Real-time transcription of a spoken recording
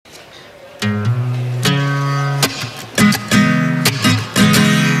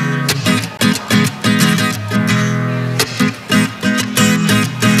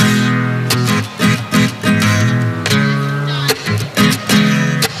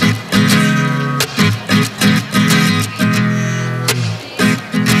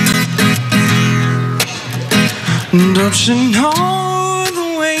Don't you know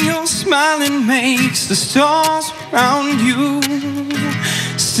the way you're smiling makes the stars around you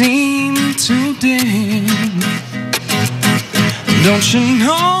seem to dim? Don't you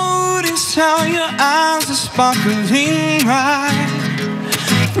notice how your eyes are sparkling right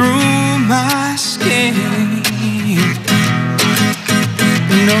through my skin?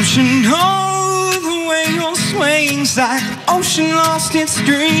 Don't you know the way your swaying's like an ocean lost its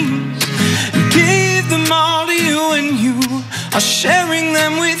dreams? Give them all to you, and you are sharing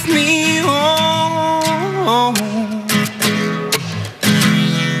them with me. Oh, oh,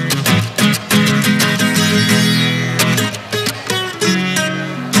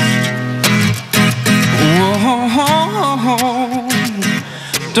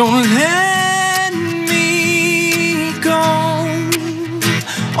 don't let me go.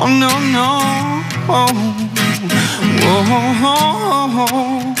 Oh no, no. Oh,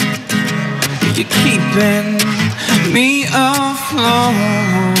 you're keeping me afloat.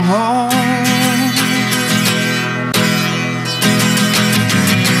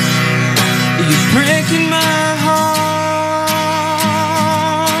 You're breaking my heart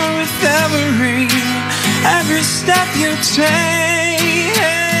with every step you take.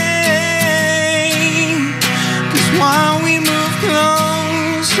 'Cause while we move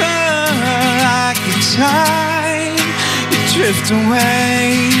closer like the tide, you drift away.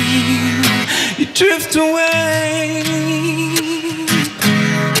 You drift away.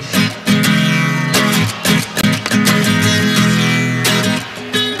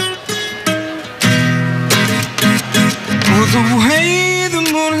 Oh, the way the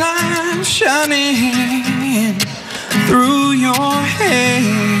moonlight shining through your hair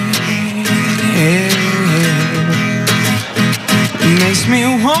makes me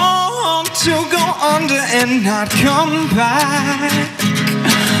want to go under and not come back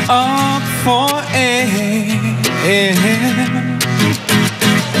up for air.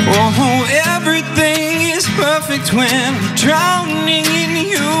 Oh, everything is perfect when I'm drowning in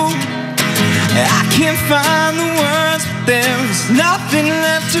you. I can't find the words, but there's nothing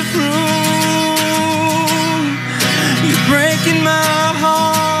left to prove. You're breaking my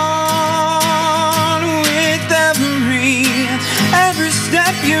heart with every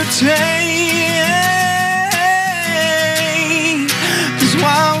step you take. 'Cause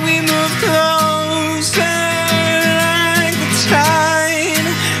while we move closer like the tide,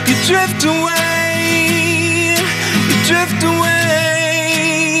 you drift away, you drift away.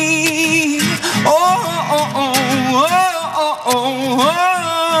 Oh, oh, oh, oh, oh, oh, oh.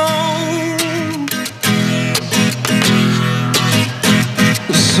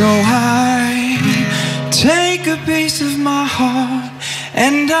 So I take a piece of my heart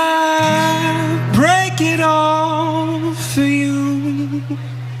and I break it all for you.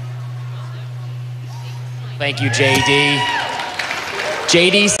 Thank you, JD.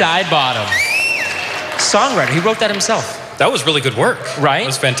 JD Sidebottom. Songwriter, he wrote that himself. That was really good work. Right? It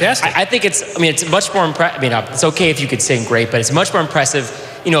was fantastic. I think it's much more impressive. I mean, it's okay if you could sing great, but it's much more impressive,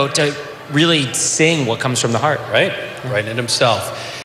 to really sing what comes from the heart. Right? Writing it himself.